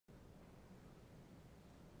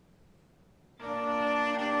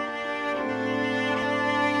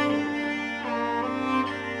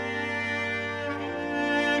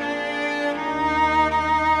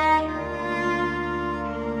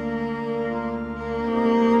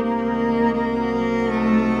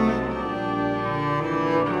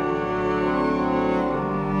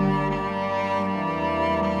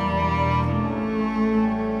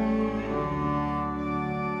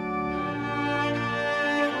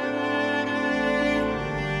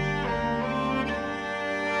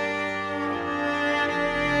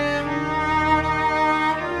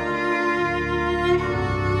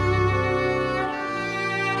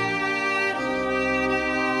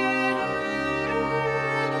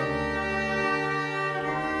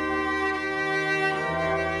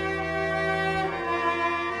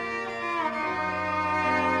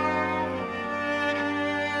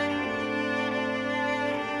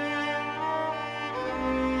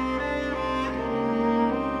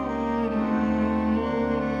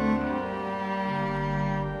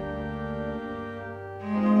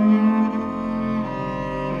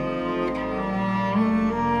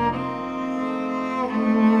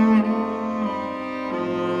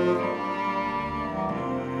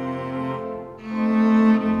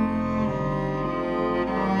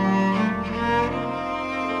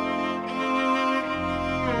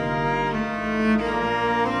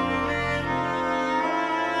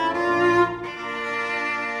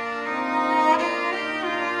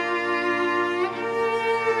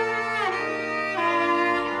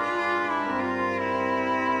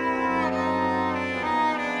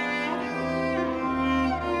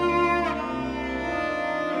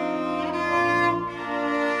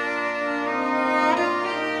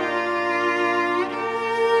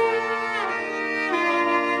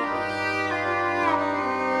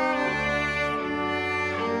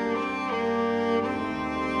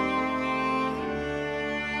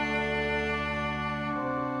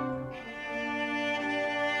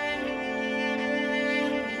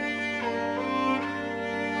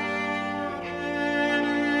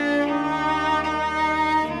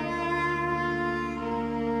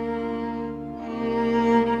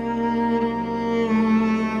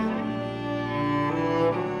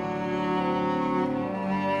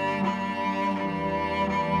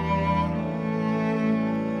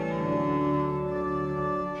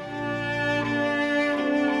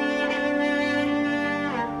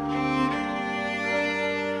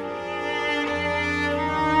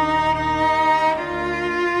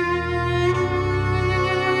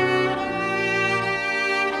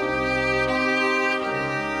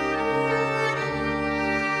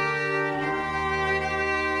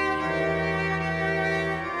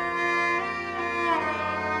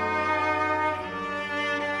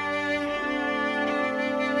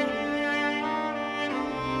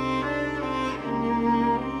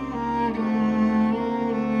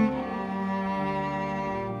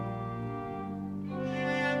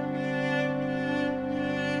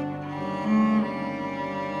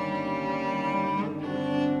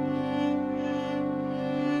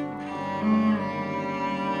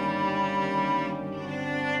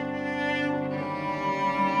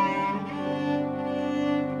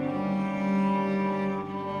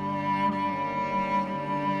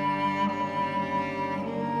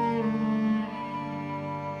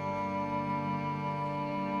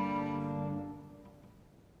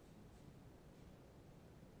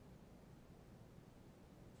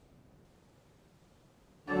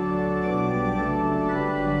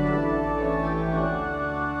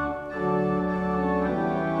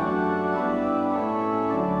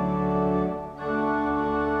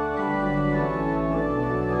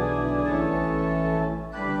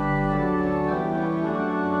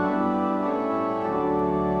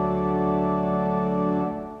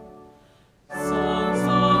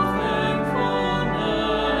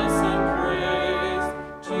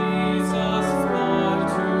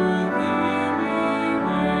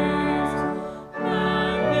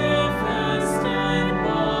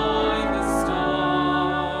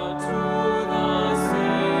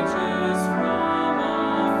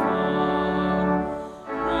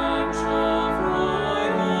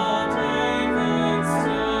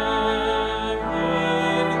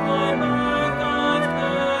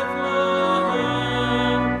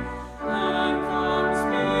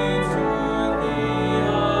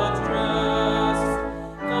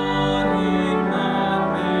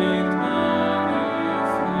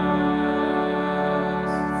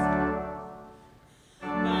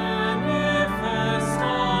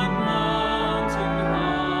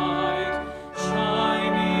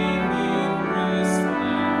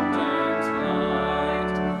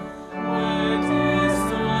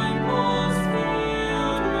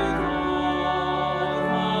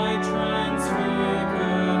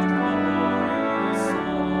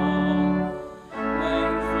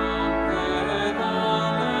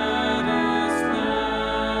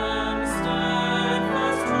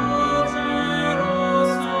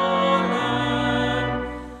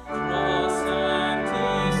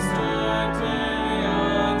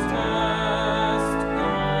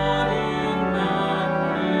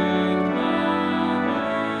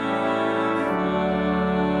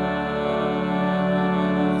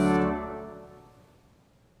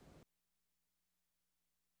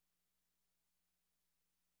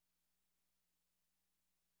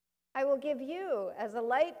I will give you as a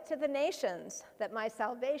light to the nations, that my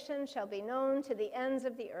salvation shall be known to the ends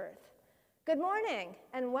of the earth. Good morning,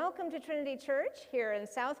 and welcome to Trinity Church here in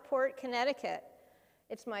Southport, Connecticut.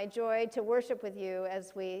 It's my joy to worship with you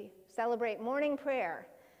as we celebrate morning prayer.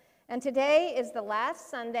 And today is the last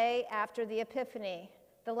Sunday after the Epiphany,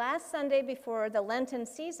 the last Sunday before the Lenten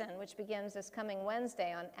season, which begins this coming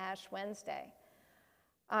Wednesday on Ash Wednesday.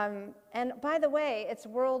 And by the way, it's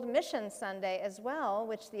World Mission Sunday as well,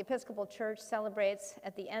 which the Episcopal Church celebrates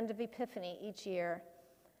at the end of Epiphany each year.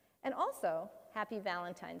 And also, happy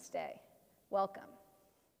Valentine's Day. Welcome.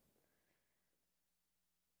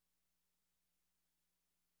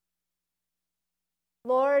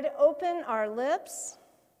 Lord, open our lips.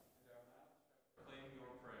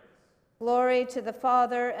 Glory to the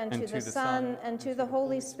Father, and to the Son, and to the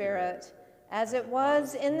Holy Spirit, as it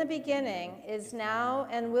was in the beginning, is now,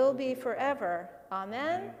 and will be forever.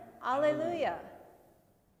 Amen. Alleluia.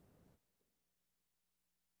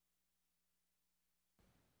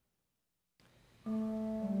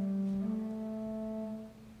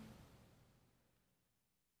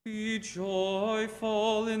 Be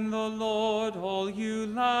joyful in the Lord, all you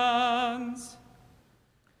lands.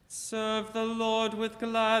 Serve the Lord with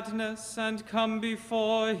gladness, and come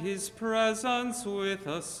before his presence with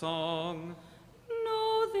a song.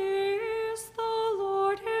 Know this, the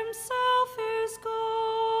Lord himself is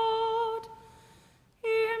God.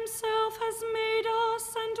 He himself has made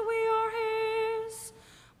us, and we are his.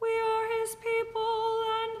 We are his people,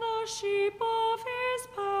 and the sheep of his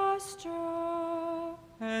pasture.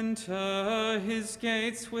 Enter his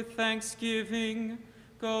gates with thanksgiving.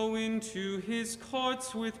 Go into his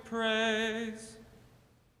courts with praise.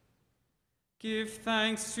 Give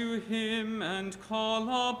thanks to him and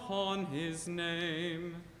call upon his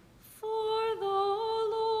name. For the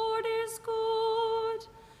Lord is good,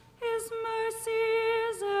 his mercy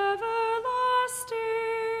is everlasting,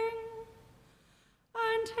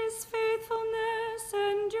 and his faithfulness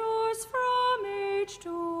endures from age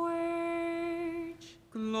to age.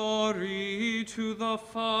 Glory to the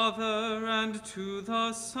Father, and to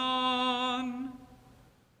the Son,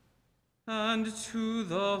 and to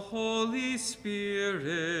the Holy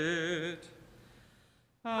Spirit,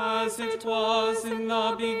 as it was in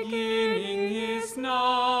the beginning, is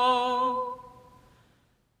now,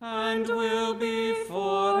 and will be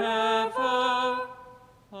forever.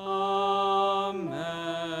 Amen.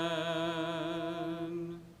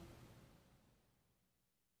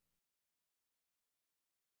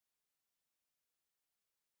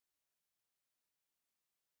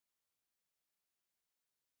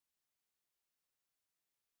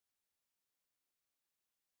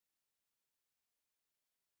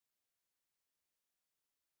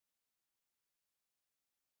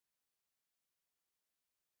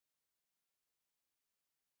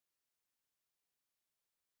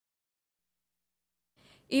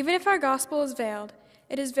 Even if our gospel is veiled,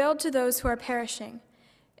 it is veiled to those who are perishing.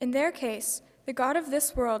 In their case, the God of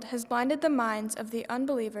this world has blinded the minds of the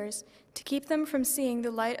unbelievers to keep them from seeing the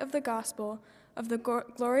light of the gospel of the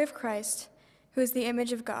glory of Christ, who is the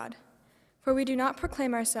image of God. For we do not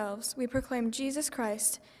proclaim ourselves, we proclaim Jesus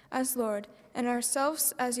Christ as Lord, and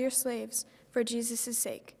ourselves as your slaves for Jesus'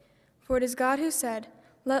 sake. For it is God who said,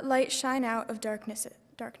 "Let light shine out of darkness,"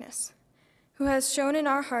 who has shown in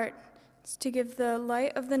our heart to give the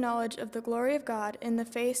light of the knowledge of the glory of God in the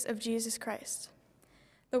face of Jesus Christ.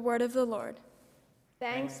 The word of the Lord.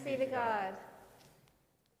 Thanks be to God.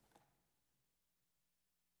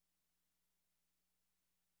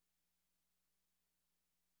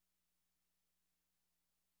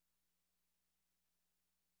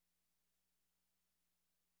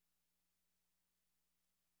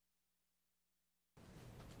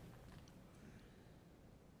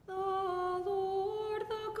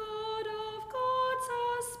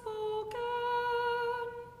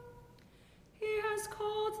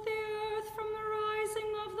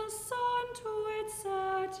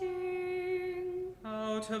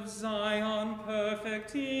 Out of Zion,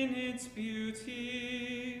 perfect in its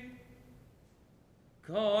beauty,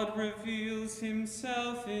 God reveals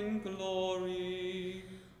himself in glory.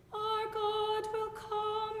 Our God will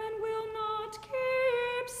come and will not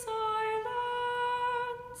keep silence.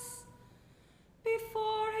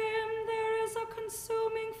 Before him there is a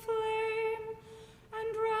consuming flame,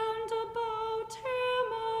 and round about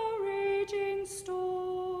him a raging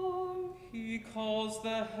storm. He calls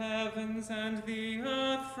the heavens and the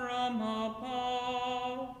earth from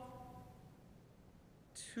above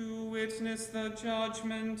to witness the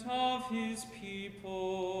judgment of his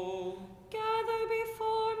people. Gather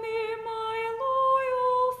before me my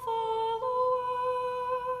loyal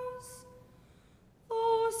followers,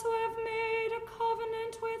 those who have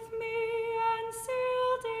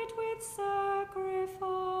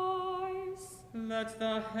Let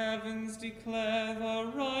the heavens declare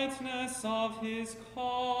the rightness of his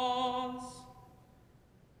cause.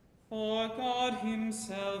 For God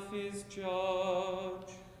himself is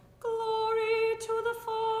judge. Glory to the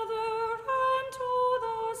Father, and to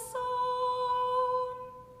the Son,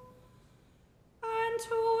 and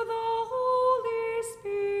to the Holy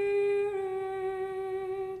Spirit.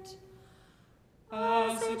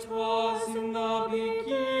 As it was in the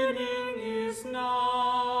beginning, is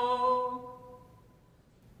now,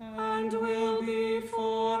 and will be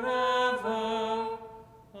forever.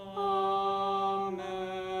 Amen.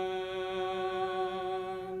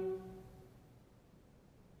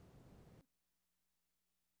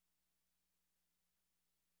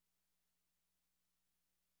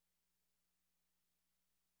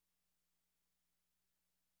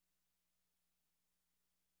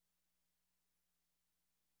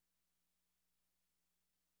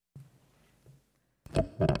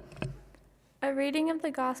 A reading of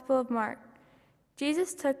the Gospel of Mark.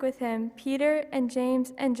 Jesus took with him Peter and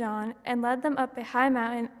James and John and led them up a high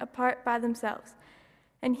mountain apart by themselves.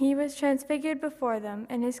 And he was transfigured before them,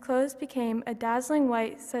 and his clothes became a dazzling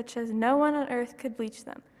white, such as no one on earth could bleach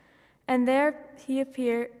them. And there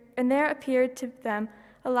appeared to them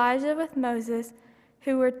Elijah with Moses,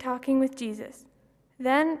 who were talking with Jesus.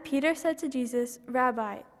 Then Peter said to Jesus,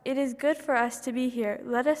 "Rabbi, it is good for us to be here.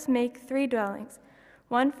 Let us make 3 dwellings,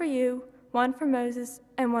 one for you, one for Moses,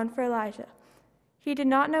 and one for Elijah." He did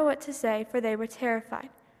not know what to say, for they were terrified.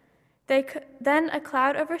 Then a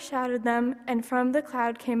cloud overshadowed them, and from the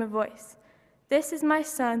cloud came a voice, "This is my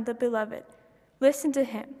Son, the Beloved. Listen to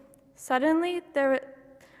him." Suddenly,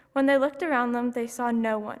 when they looked around them, they saw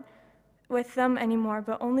no one with them anymore,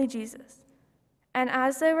 but only Jesus. And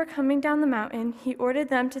as they were coming down the mountain, he ordered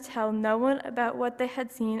them to tell no one about what they had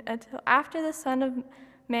seen until after the Son of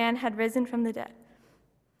Man had risen from the dead.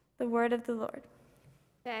 The word of the Lord.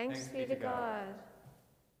 Thanks be to God.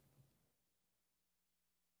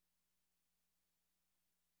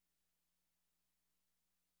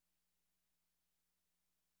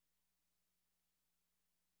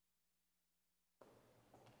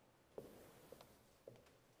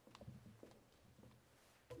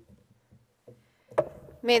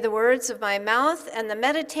 May the words of my mouth and the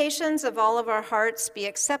meditations of all of our hearts be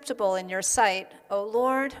acceptable in your sight, O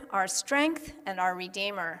Lord, our strength and our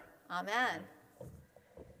Redeemer. Amen.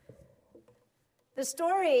 The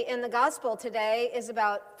story in the gospel today is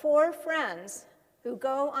about 4 friends who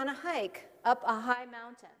go on a hike up a high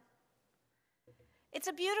mountain. It's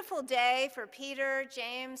a beautiful day for Peter,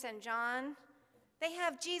 James, and John. They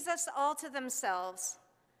have Jesus all to themselves.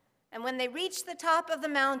 And when they reach the top of the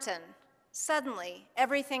mountain, suddenly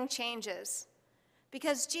everything changes,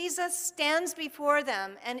 because Jesus stands before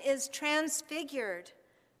them and is transfigured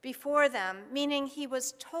before them, meaning he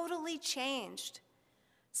was totally changed.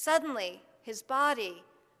 Suddenly, his body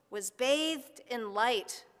was bathed in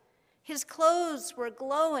light. His clothes were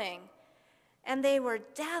glowing, and they were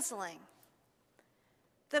dazzling.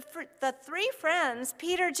 The 3 friends,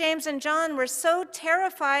 Peter, James, and John, were so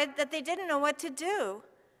terrified that they didn't know what to do.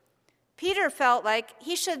 Peter felt like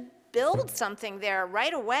he should build something there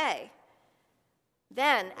right away.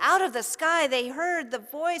 Then, out of the sky, they heard the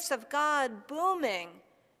voice of God booming,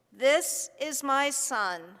 "This is my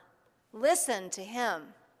Son. Listen to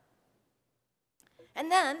him."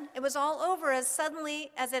 And then it was all over as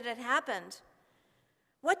suddenly as it had happened.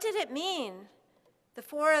 What did it mean? The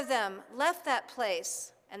 4 of them left that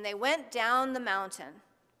place and they went down the mountain.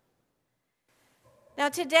 Now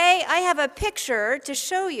today I have a picture to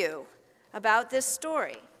show you about this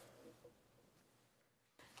story.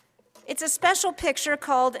 It's a special picture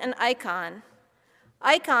called an icon.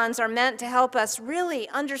 Icons are meant to help us really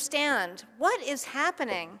understand what is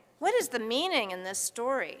happening. What is the meaning in this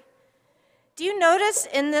story? Do you notice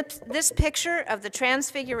in this picture of the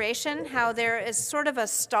Transfiguration how there is sort of a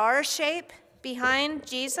star shape behind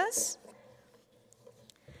Jesus?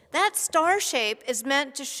 That star shape is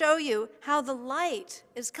meant to show you how the light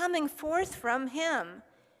is coming forth from him,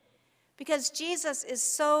 because Jesus is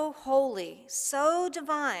so holy, so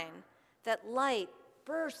divine, that light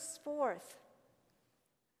bursts forth.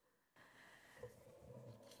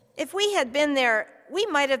 If we had been there, we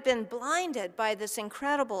might have been blinded by this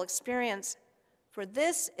incredible experience, for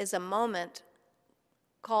this is a moment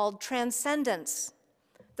called transcendence.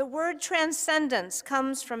 The word transcendence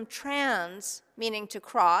comes from trans, meaning to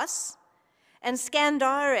cross, and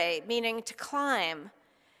scandare, meaning to climb.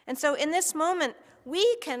 And so in this moment,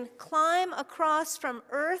 we can climb across from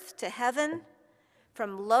earth to heaven,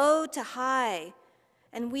 from low to high,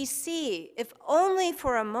 and we see, if only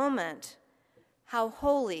for a moment, how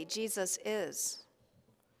holy Jesus is.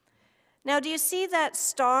 Now, do you see that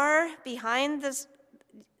star behind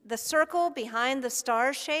the circle behind the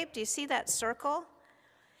star shape? Do you see that circle?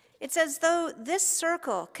 It's as though this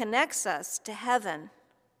circle connects us to heaven.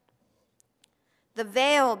 The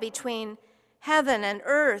veil between heaven and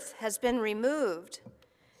earth has been removed.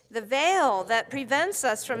 The veil that prevents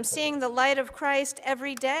us from seeing the light of Christ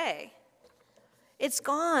every day. It's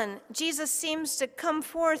gone. Jesus seems to come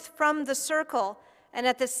forth from the circle, and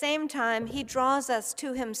at the same time, he draws us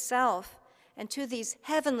to himself and to these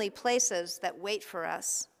heavenly places that wait for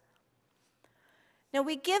us. Now,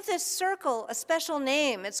 we give this circle a special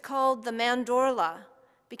name. It's called the mandorla,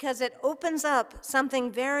 because it opens up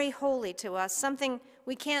something very holy to us, something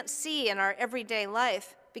we can't see in our everyday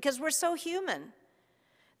life, because we're so human.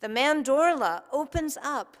 The mandorla opens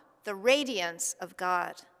up the radiance of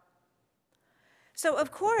God. So,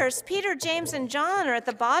 of course, Peter, James, and John are at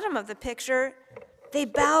the bottom of the picture. They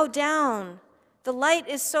bow down. The light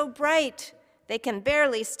is so bright, they can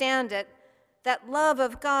barely stand it. That love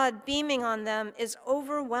of God beaming on them is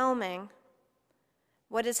overwhelming.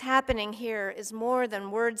 What is happening here is more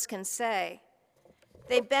than words can say.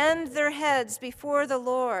 They bend their heads before the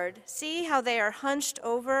Lord. See how they are hunched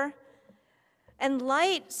over? And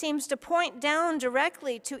light seems to point down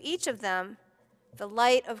directly to each of them, the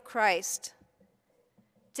light of Christ.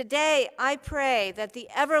 Today, I pray that the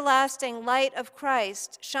everlasting light of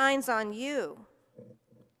Christ shines on you.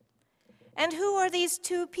 And who are these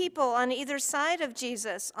two people on either side of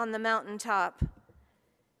Jesus on the mountaintop?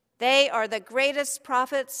 They are the greatest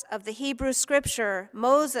prophets of the Hebrew Scripture,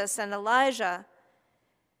 Moses and Elijah.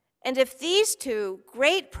 And if these two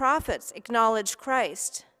great prophets acknowledge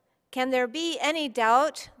Christ, can there be any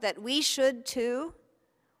doubt that we should too?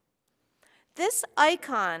 This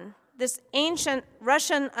icon, this ancient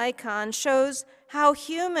Russian icon, shows how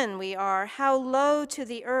human we are, how low to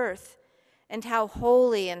the earth, and how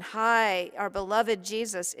holy and high our beloved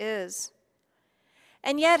Jesus is.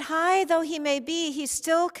 And yet, high though he may be, he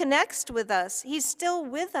still connects with us. He's still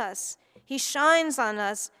with us. He shines on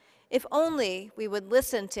us, if only we would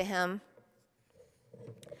listen to him.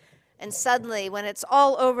 And suddenly, when it's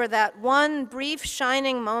all over, that one brief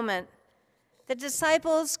shining moment, the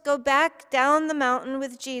disciples go back down the mountain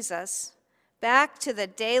with Jesus, back to the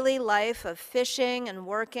daily life of fishing and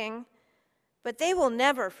working, but they will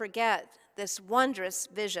never forget this wondrous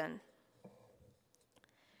vision.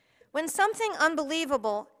 When something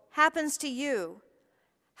unbelievable happens to you,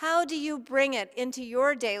 how do you bring it into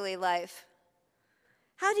your daily life?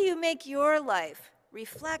 How do you make your life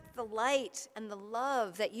reflect the light and the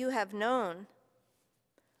love that you have known?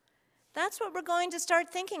 That's what we're going to start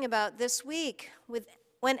thinking about this week.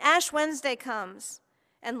 When Ash Wednesday comes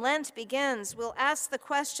and Lent begins, we'll ask the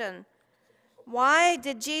question, why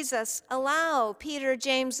did Jesus allow Peter,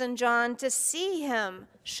 James, and John to see him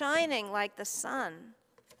shining like the sun?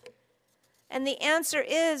 And the answer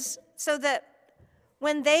is so that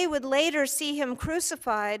when they would later see him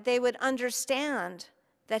crucified, they would understand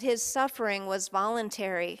that his suffering was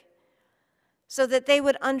voluntary, so that they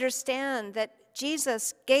would understand that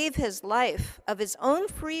Jesus gave his life of his own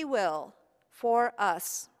free will for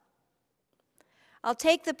us. I'll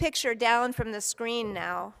take the picture down from the screen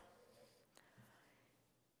now.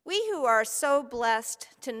 We who are so blessed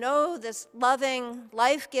to know this loving,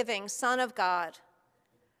 life-giving Son of God,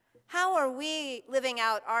 how are we living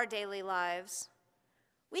out our daily lives?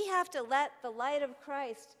 We have to let the light of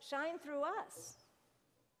Christ shine through us.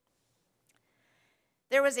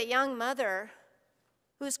 There was a young mother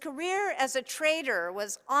whose career as a trader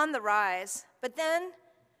was on the rise, but then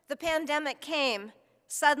the pandemic came.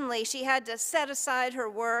 Suddenly, she had to set aside her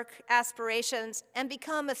work, aspirations, and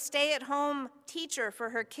become a stay-at-home teacher for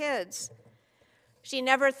her kids. She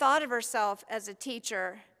never thought of herself as a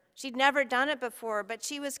teacher. She'd never done it before, but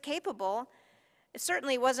she was capable. It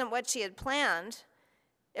certainly wasn't what she had planned.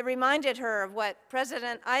 It reminded her of what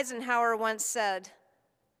President Eisenhower once said,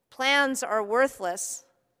 "Plans are worthless,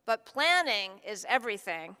 but planning is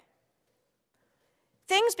everything."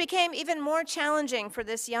 Things became even more challenging for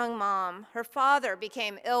this young mom. Her father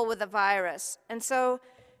became ill with a virus, and so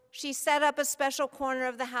she set up a special corner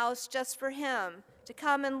of the house just for him to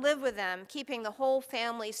come and live with them, keeping the whole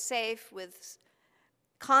family safe with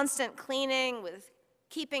constant cleaning, with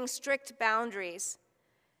keeping strict boundaries.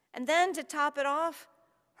 And then to top it off,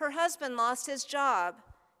 her husband lost his job,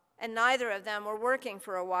 and neither of them were working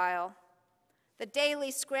for a while. The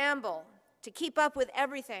daily scramble to keep up with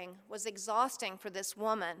everything was exhausting for this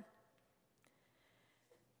woman.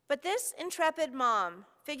 But this intrepid mom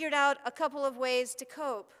figured out a couple of ways to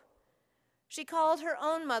cope. She called her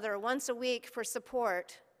own mother once a week for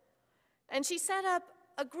support, and she set up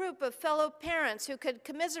a group of fellow parents who could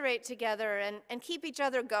commiserate together and keep each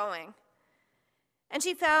other going. And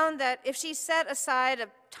she found that if she set aside a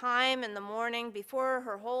time in the morning before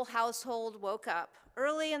her whole household woke up,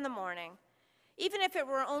 early in the morning, even if it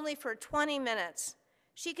were only for 20 minutes,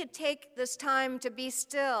 she could take this time to be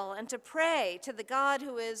still and to pray to the God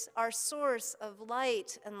who is our source of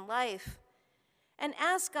light and life, and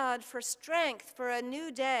ask God for strength for a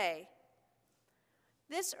new day.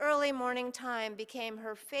 This early morning time became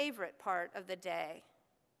her favorite part of the day.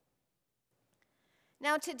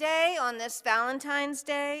 Now today, on this Valentine's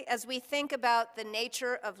Day, as we think about the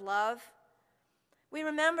nature of love, we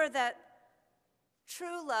remember that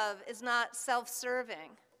true love is not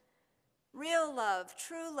self-serving. Real love,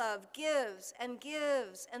 true love, gives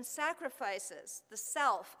and sacrifices the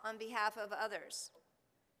self on behalf of others.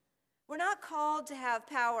 We're not called to have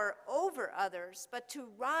power over others, but to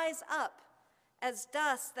rise up as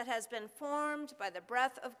dust that has been formed by the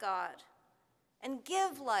breath of God and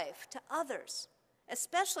give life to others,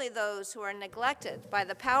 especially those who are neglected by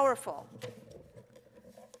the powerful.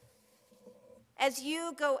 As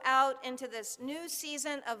you go out into this new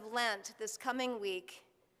season of Lent this coming week,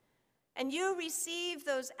 and you receive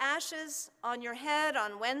those ashes on your head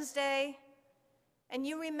on Wednesday, and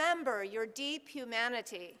you remember your deep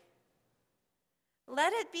humanity,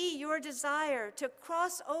 let it be your desire to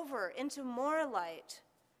cross over into more light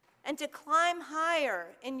and to climb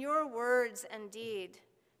higher in your words and deed,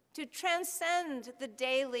 to transcend the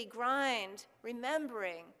daily grind,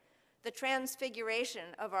 remembering the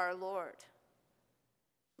transfiguration of our Lord.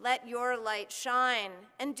 Let your light shine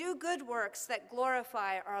and do good works that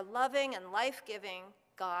glorify our loving and life-giving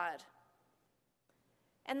God.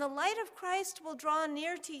 And the light of Christ will draw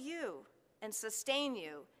near to you and sustain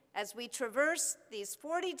you as we traverse these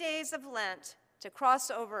 40 days of Lent to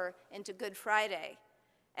cross over into Good Friday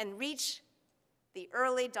and reach the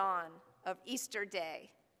early dawn of Easter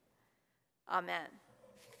Day. Amen.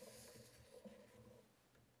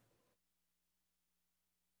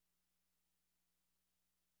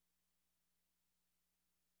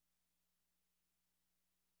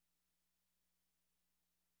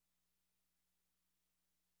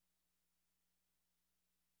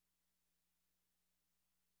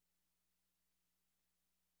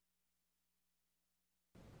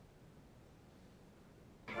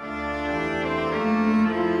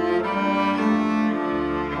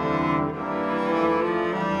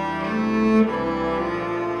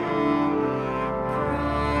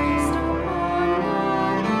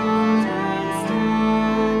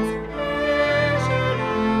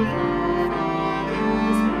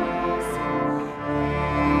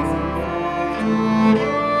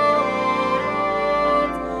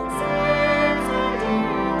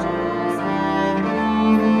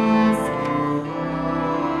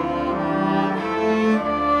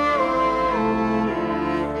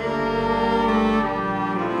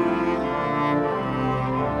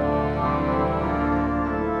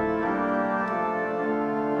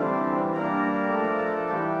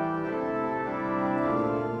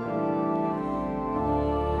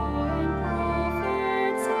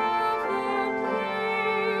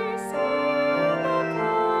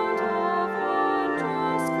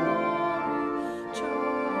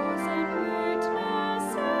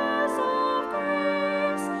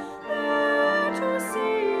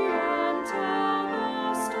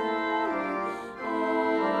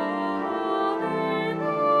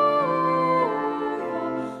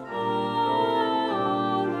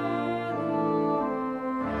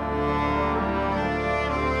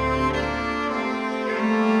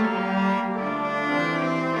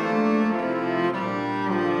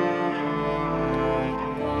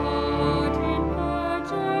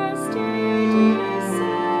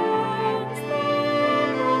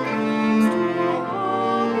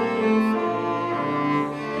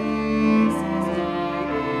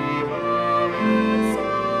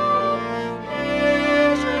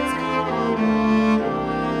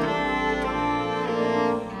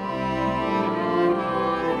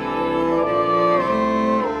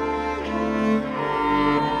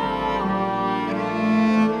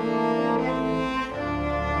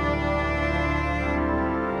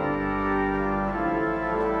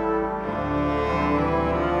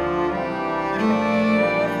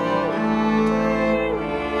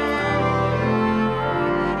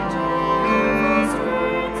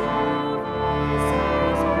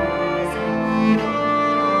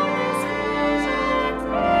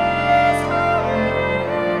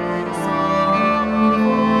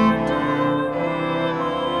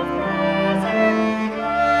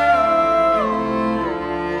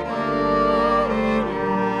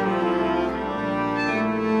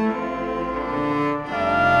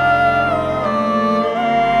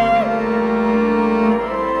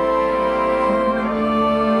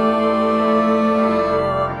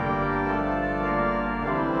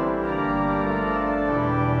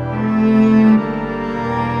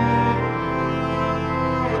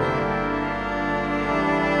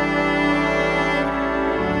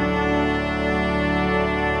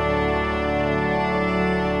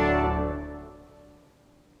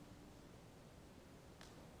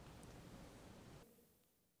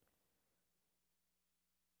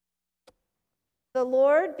 The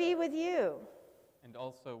Lord be with you. And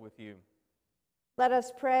also with you. Let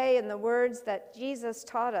us pray in the words that Jesus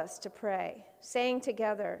taught us to pray, saying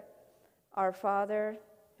together, Our Father,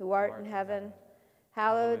 who art in heaven,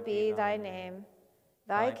 hallowed be thy name.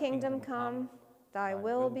 Thy kingdom come, thy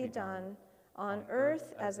will be done, on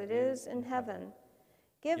earth as it is in heaven.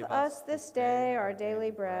 Give us this day our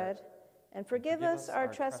daily bread, and forgive us our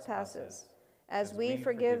trespasses, as we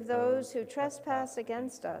forgive those who trespass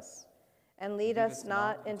against us. And lead us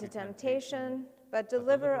not into temptation, but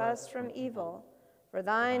deliver us from evil. For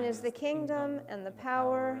thine is the kingdom, and the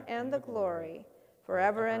power, and the glory,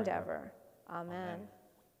 forever and ever. Amen.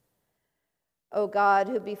 O God,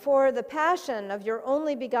 who before the passion of your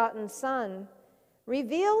only begotten Son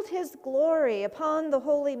revealed his glory upon the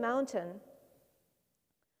holy mountain,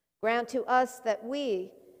 grant to us that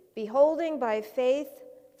we, beholding by faith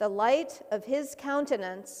the light of his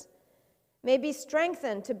countenance, may be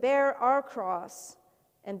strengthened to bear our cross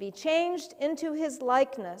and be changed into his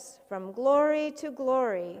likeness from glory to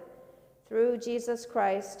glory, through Jesus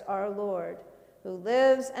Christ our Lord, who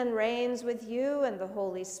lives and reigns with you and the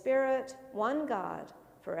Holy Spirit, one God,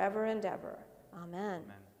 forever and ever. Amen.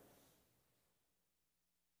 Amen.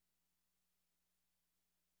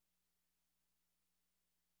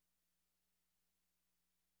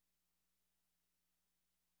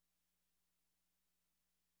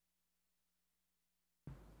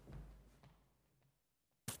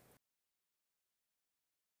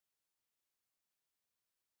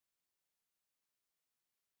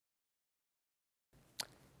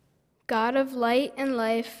 God of light and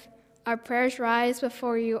life, our prayers rise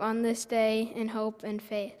before you on this day in hope and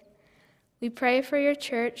faith. We pray for your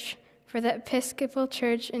church, for the Episcopal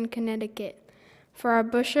Church in Connecticut, for our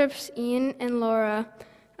bishops Ian and Laura,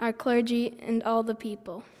 our clergy, and all the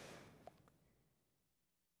people.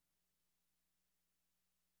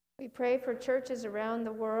 We pray for churches around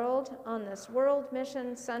the world on this World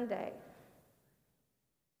Mission Sunday.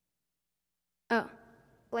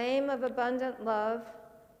 Flame of abundant love,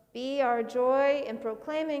 be our joy in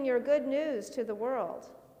proclaiming your good news to the world.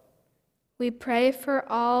 We pray for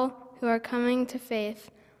all who are coming to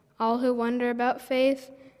faith, all who wonder about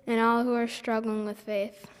faith, and all who are struggling with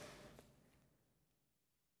faith.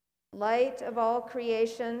 Light of all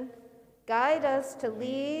creation, guide us to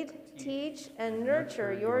lead, teach, and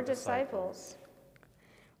nurture your disciples.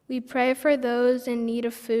 We pray for those in need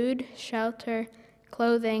of food, shelter,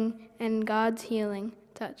 clothing, and God's healing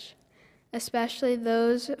touch, especially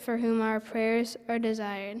those for whom our prayers are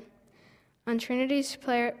desired. On Trinity's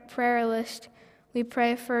prayer list, we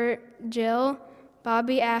pray for Jill,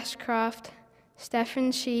 Bobby Ashcroft,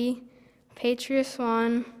 Stephen Shee, Patria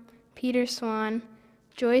Swan, Peter Swan,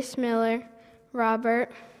 Joyce Miller, Robert,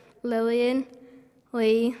 Lillian,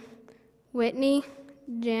 Lee, Whitney,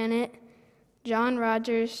 Janet, John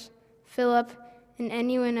Rogers, Philip, and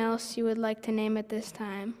anyone else you would like to name at this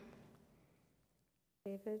time.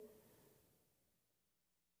 David.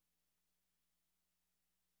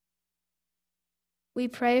 We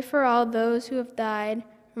pray for all those who have died,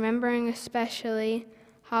 remembering especially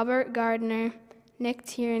Hobart Gardner, Nick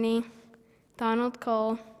Tierney, Donald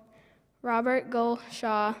Cole, Robert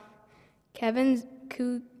Gulshaw, Kevin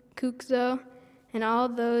Kukzo, and all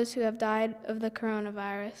those who have died of the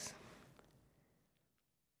coronavirus.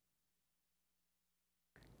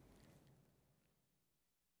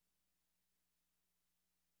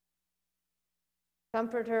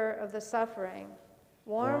 Comforter of the suffering,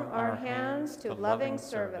 warm our hands to loving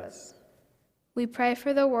service. We pray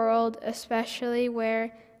for the world, especially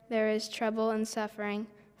where there is trouble and suffering,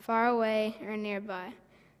 far away or nearby,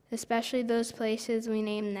 especially those places we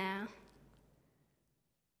name now.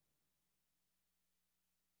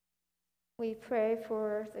 We pray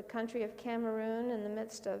for the country of Cameroon in the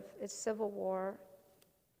midst of its civil war.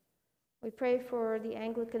 We pray for the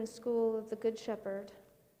Anglican School of the Good Shepherd.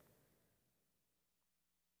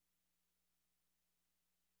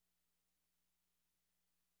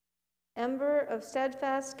 Ember of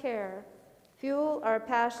steadfast care, fuel our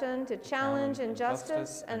passion to challenge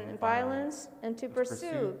injustice and violence and to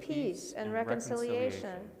pursue peace and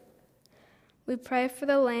reconciliation. We pray for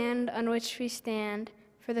the land on which we stand,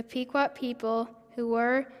 for the Pequot people who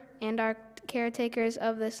were and are caretakers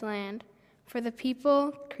of this land, for the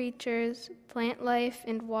people, creatures, plant life,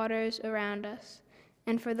 and waters around us,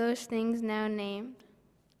 and for those things now named.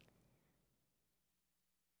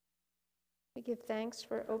 We give thanks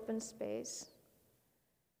for open space,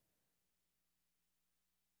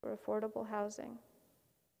 for affordable housing.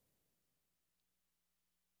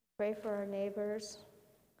 Pray for our neighbors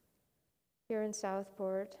here in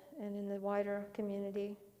Southport and in the wider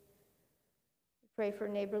community. We pray for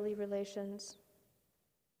neighborly relations.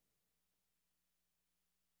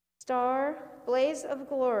 Star, blaze of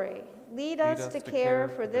glory, lead us to care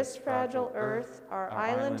for this fragile earth, our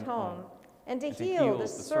island home, and to heal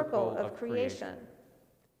this circle of creation.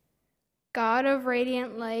 God of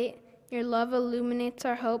radiant light, your love illuminates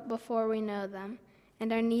our hope before we know them,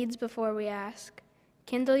 and our needs before we ask.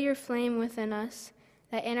 Kindle your flame within us,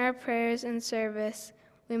 that in our prayers and service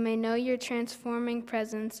we may know your transforming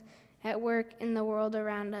presence at work in the world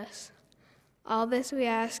around us. All this we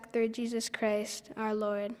ask through Jesus Christ, our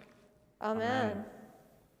Lord. Amen.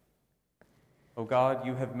 O God,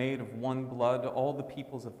 you have made of one blood all the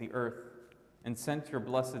peoples of the earth, and sent your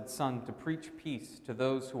blessed Son to preach peace to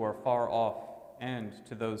those who are far off and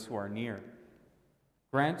to those who are near.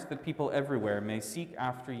 Grant that people everywhere may seek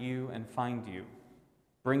after you and find you.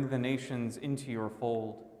 Bring the nations into your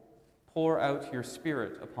fold. Pour out your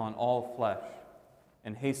Spirit upon all flesh,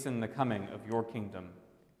 and hasten the coming of your kingdom.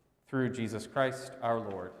 Through Jesus Christ our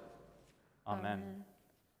Lord. Amen.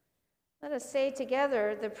 Let us say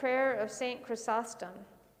together the prayer of St. Chrysostom.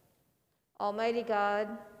 Almighty God,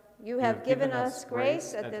 you have given us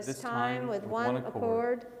grace at this time with one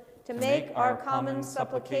accord to make our common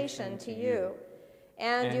supplication to you,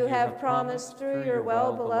 and you have promised through your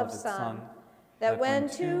well-beloved Son that when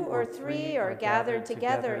 2 or 3 are gathered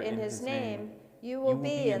together in his name, you will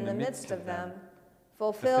be in the midst of them.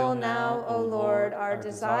 Fulfill now, O Lord, our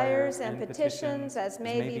desires and petitions as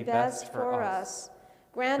may be best for us,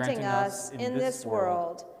 granting us in this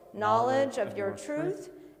world knowledge of your truth,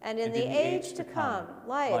 and in the age to come,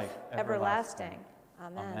 life everlasting.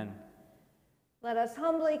 Amen. Let us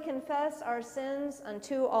humbly confess our sins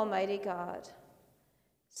unto Almighty God,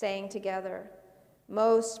 saying together,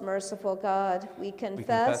 Most merciful God, we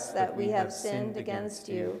confess that we have sinned against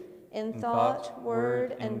you in thought,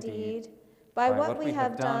 word, and deed, by what we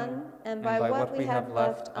have done and by what we have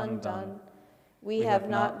left undone. We have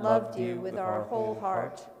not loved you with our whole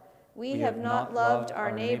heart. We have not loved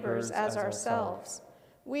our neighbors as ourselves.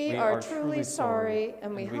 We are truly sorry,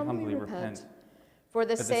 and we humbly repent. For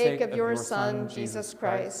the sake of your Son, Jesus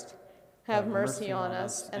Christ, have mercy on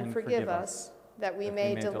us and forgive us, that we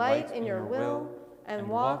may delight in your will and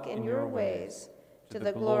walk in your ways, to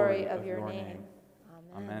the glory of your name.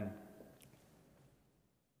 Amen.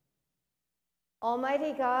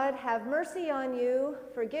 Almighty God, have mercy on you,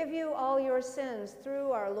 forgive you all your sins through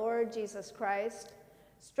our Lord Jesus Christ,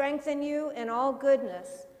 strengthen you in all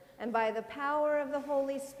goodness, and by the power of the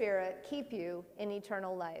Holy Spirit, keep you in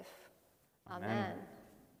eternal life. Amen.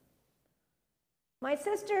 My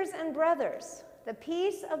sisters and brothers, the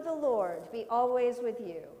peace of the Lord be always with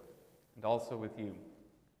you. And also with you.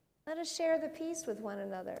 Let us share the peace with one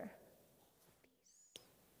another.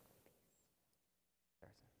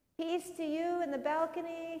 Peace to you in the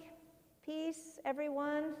balcony. Peace,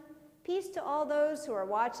 everyone. Peace to all those who are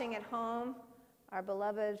watching at home, our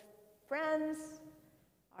beloved friends,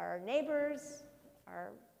 our neighbors,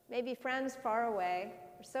 our maybe friends far away.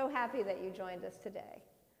 We're so happy that you joined us today.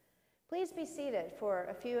 Please be seated for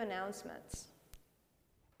a few announcements.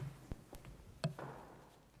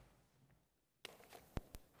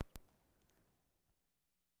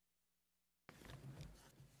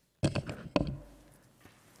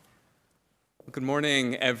 Good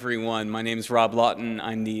morning, everyone. My name is Rob Lawton.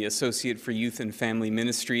 I'm the Associate for Youth and Family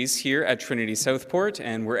Ministries here at Trinity Southport,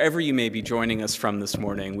 and wherever you may be joining us from this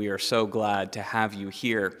morning, we are so glad to have you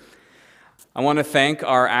here. I want to thank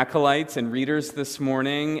our acolytes and readers this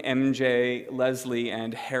morning, MJ, Leslie,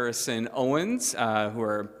 and Harrison Owens, who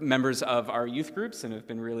are members of our youth groups and have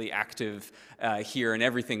been really active here in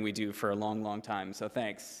everything we do for a long, long time. So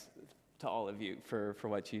thanks to all of you for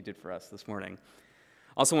what you did for us this morning.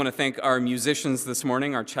 Also want to thank our musicians this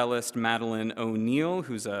morning, our cellist Madeleine O'Neill,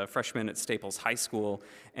 who's a freshman at Staples High School,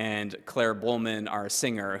 and Claire Bowman, our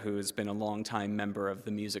singer, who's been a longtime member of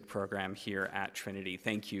the music program here at Trinity.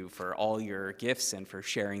 Thank you for all your gifts and for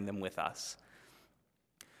sharing them with us.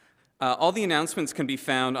 All the announcements can be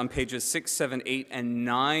found on pages 6, 7, 8, and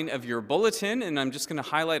 9 of your bulletin, and I'm just going to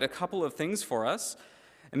highlight a couple of things for us.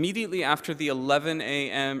 Immediately after the 11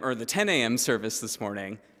 a.m. or the 10 a.m. service this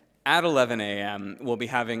morning, at 11 a.m., we'll be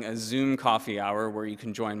having a Zoom coffee hour where you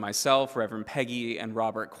can join myself, Reverend Peggy, and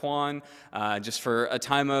Robert Kwan just for a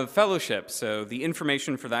time of fellowship. So the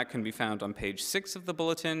information for that can be found on page 6 of the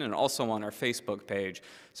bulletin and also on our Facebook page.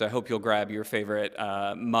 So I hope you'll grab your favorite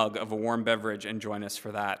mug of a warm beverage and join us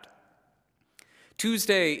for that.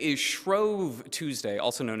 Tuesday is Shrove Tuesday,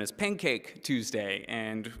 also known as Pancake Tuesday,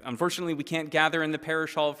 and unfortunately we can't gather in the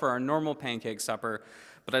parish hall for our normal pancake supper,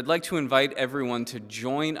 But I'd like to invite everyone to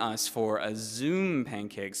join us for a Zoom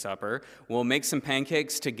pancake supper. We'll make some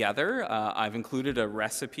pancakes together. I've included a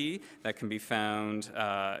recipe that can be found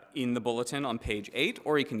in the bulletin on page 8,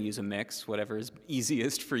 or you can use a mix, whatever is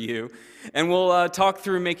easiest for you. And we'll talk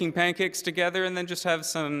through making pancakes together and then just have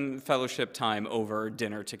some fellowship time over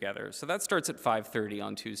dinner together. So that starts at 5:30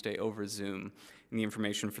 on Tuesday over Zoom, and the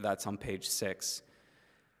information for that's on page 6.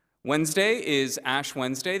 Wednesday is Ash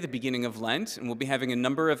Wednesday, the beginning of Lent, and we'll be having a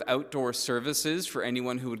number of outdoor services for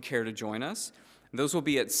anyone who would care to join us. Those will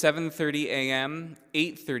be at 7:30 a.m.,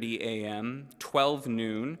 8:30 a.m., 12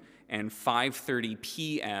 noon, and 5:30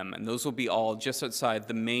 p.m., and those will be all just outside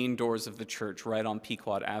the main doors of the church right on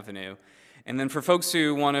Pequot Avenue. And then for folks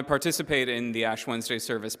who want to participate in the Ash Wednesday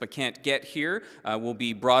service but can't get here, we'll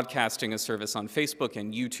be broadcasting a service on Facebook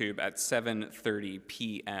and YouTube at 7:30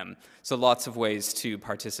 p.m. So lots of ways to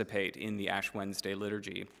participate in the Ash Wednesday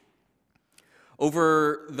liturgy.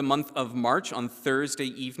 Over the month of March, on Thursday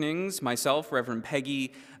evenings, myself, Reverend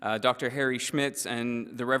Peggy, Dr. Harry Schmitz,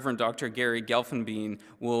 and the Reverend Dr. Gary Gelfenbein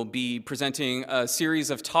will be presenting a series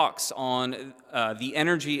of talks on the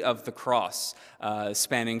energy of the cross,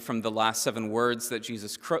 spanning from the last 7 words that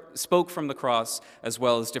Jesus spoke from the cross, as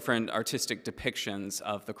well as different artistic depictions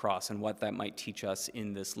of the cross and what that might teach us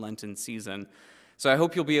in this Lenten season. So I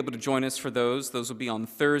hope you'll be able to join us for those. Those will be on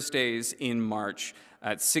Thursdays in March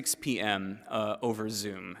at 6 p.m. Over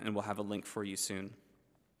Zoom, and we'll have a link for you soon.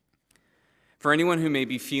 For anyone who may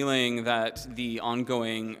be feeling that the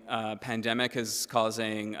ongoing pandemic is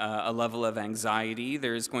causing a level of anxiety,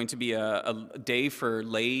 there's going to be a day for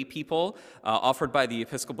lay people offered by the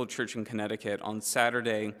Episcopal Church in Connecticut on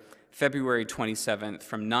Saturday, February 27th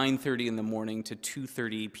from 9:30 in the morning to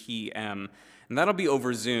 2:30 p.m., and that'll be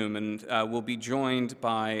over Zoom, and we'll be joined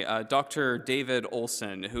by Dr. David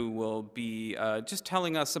Olson, who will be just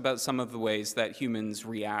telling us about some of the ways that humans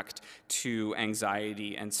react to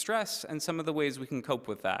anxiety and stress, and some of the ways we can cope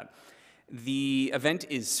with that. The event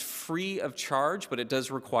is free of charge, but it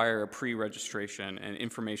does require a pre-registration, and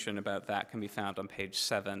information about that can be found on page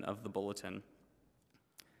 7 of the bulletin.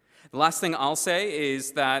 The last thing I'll say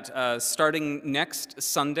is that starting next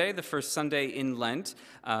Sunday, the first Sunday in Lent,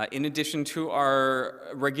 in addition to our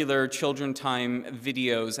regular Children Time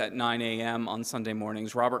videos at 9 a.m. on Sunday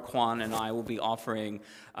mornings, Robert Kwan and I will be offering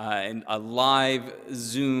a live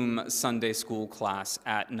Zoom Sunday school class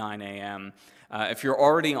at 9 a.m. If you're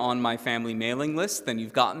already on my family mailing list, then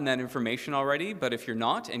you've gotten that information already, but if you're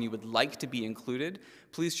not and you would like to be included,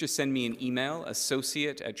 please just send me an email,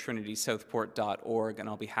 associate@trinitysouthport.org, and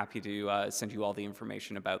I'll be happy to send you all the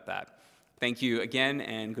information about that. Thank you again,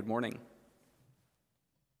 and good morning.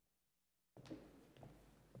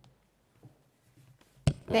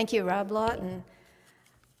 Thank you, Rob Lawton.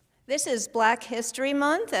 This is Black History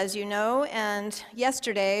Month, as you know, and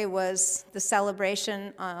yesterday was the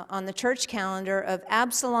celebration on the church calendar of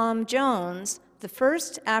Absalom Jones, the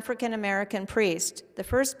first African-American priest, the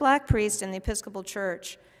first black priest in the Episcopal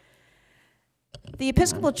Church. The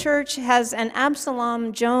Episcopal Church has an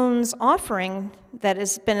Absalom Jones offering that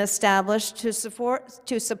has been established to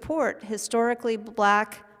support historically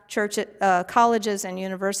black church colleges and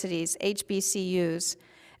universities, HBCUs.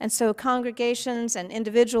 And so congregations and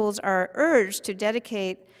individuals are urged to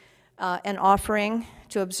dedicate an offering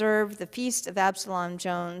to observe the Feast of Absalom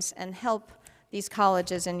Jones and help these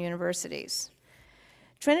colleges and universities.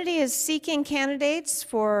 Trinity is seeking candidates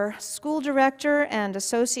for school director and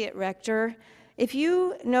associate rector. If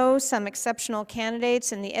you know some exceptional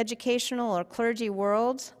candidates in the educational or clergy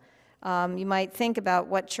world, you might think about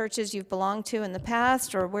what churches you've belonged to in the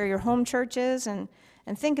past or where your home church is, and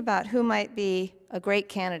think about who might be a great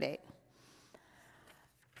candidate.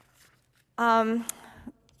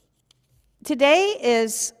 Today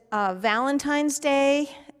is Valentine's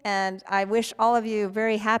Day, and I wish all of you a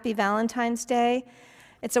very happy Valentine's Day.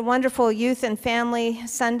 It's a wonderful youth and family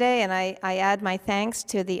Sunday, and I add my thanks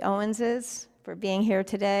to the Owenses for being here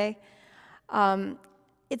today.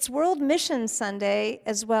 It's World Mission Sunday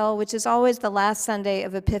as well, which is always the last Sunday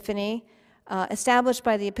of Epiphany, established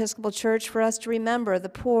by the Episcopal Church for us to remember the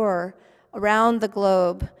poor around the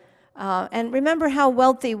globe, and remember how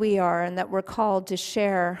wealthy we are and that we're called to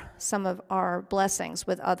share some of our blessings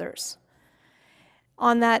with others.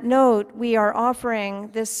 On that note, we are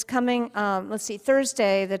offering this coming,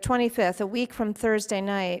 Thursday, the 25th, a week from Thursday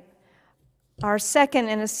night, our second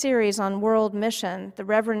in a series on world mission, the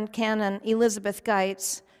Reverend Canon Elizabeth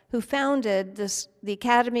Geitz, who founded the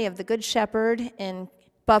Academy of the Good Shepherd in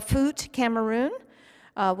Bafut, Cameroon,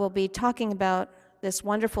 will be talking about this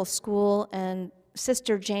wonderful school, and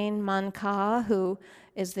Sister Jane Manka, who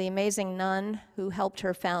is the amazing nun who helped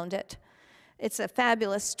her found it. It's a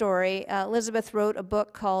fabulous story. Elizabeth wrote a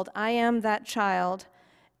book called I Am That Child,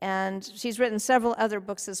 and she's written several other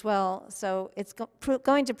books as well, so it's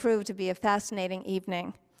going to prove to be a fascinating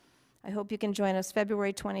evening. I hope you can join us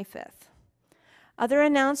February 25th. Other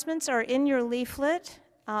announcements are in your leaflet.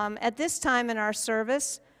 At this time in our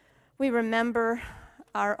service, we remember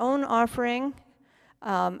our own offering,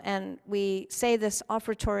 and we say this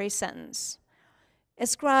offertory sentence.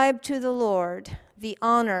 Ascribe to the Lord the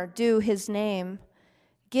honor due his name.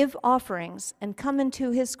 Give offerings and come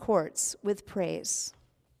into his courts with praise.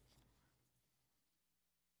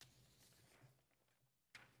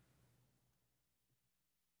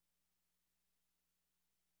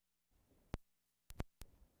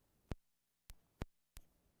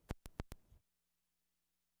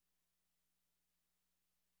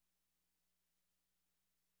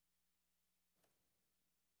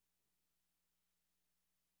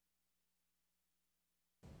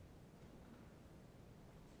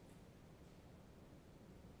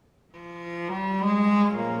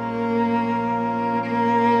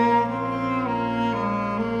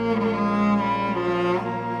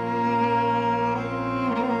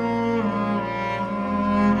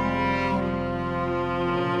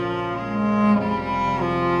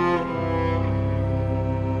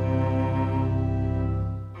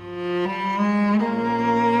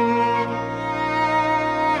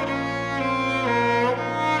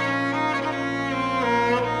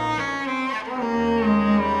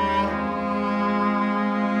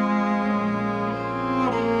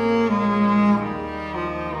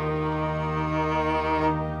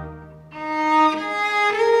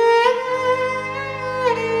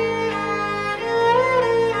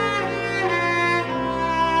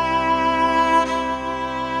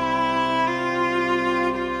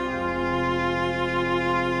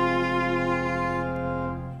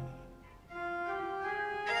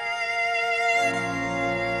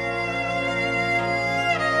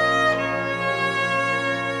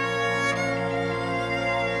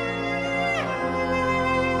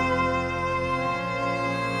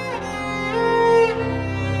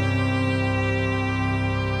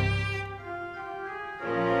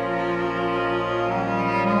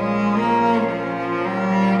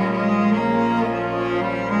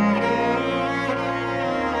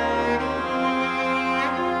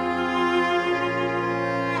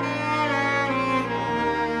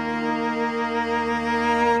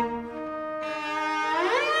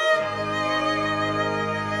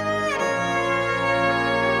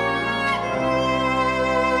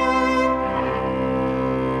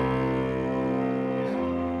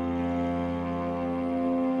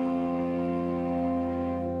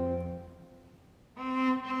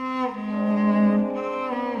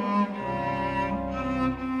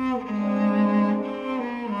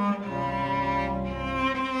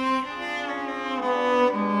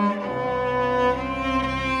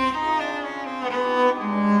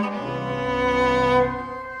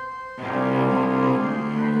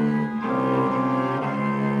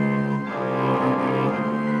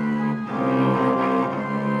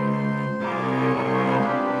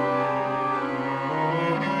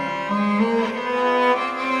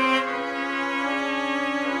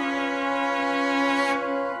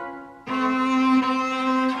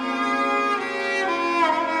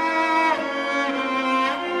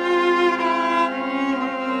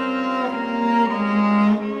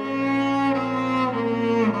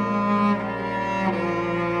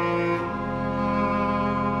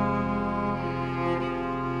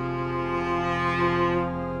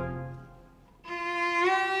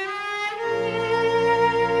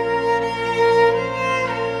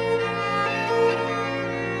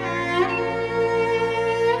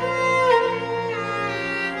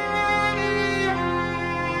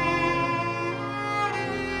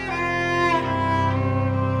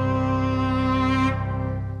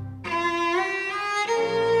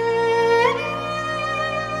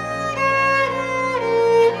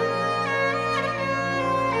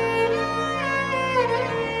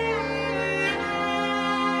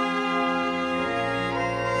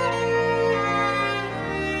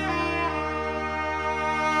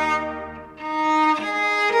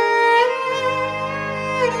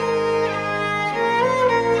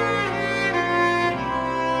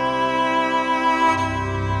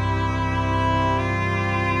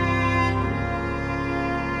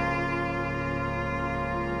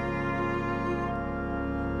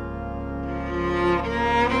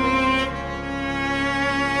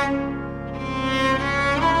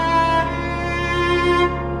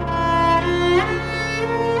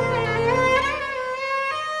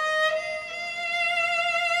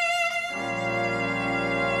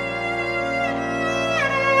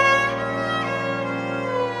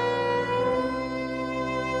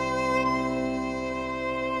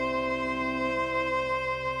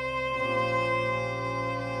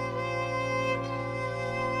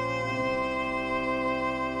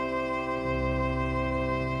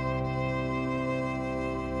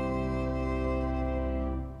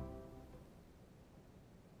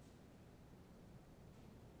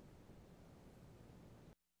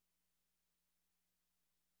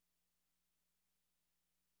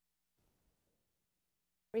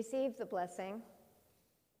 Receive the blessing.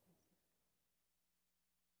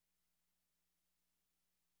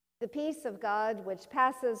 The peace of God, which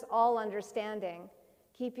passes all understanding,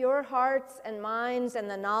 keep your hearts and minds in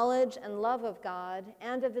the knowledge and love of God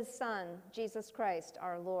and of his Son, Jesus Christ,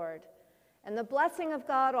 our Lord. And the blessing of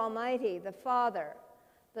God Almighty, the Father,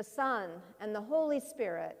 the Son, and the Holy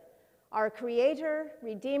Spirit, our Creator,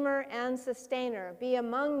 Redeemer, and Sustainer, be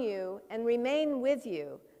among you and remain with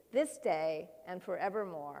you this day and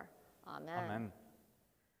forevermore. Amen. Amen.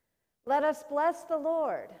 Let us bless the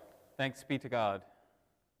Lord. Thanks be to God.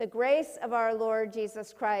 The grace of our Lord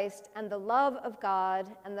Jesus Christ and the love of God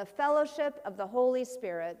and the fellowship of the Holy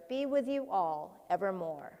Spirit be with you all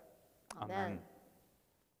evermore. Amen.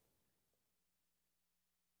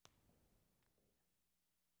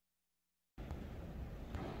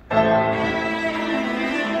 Amen.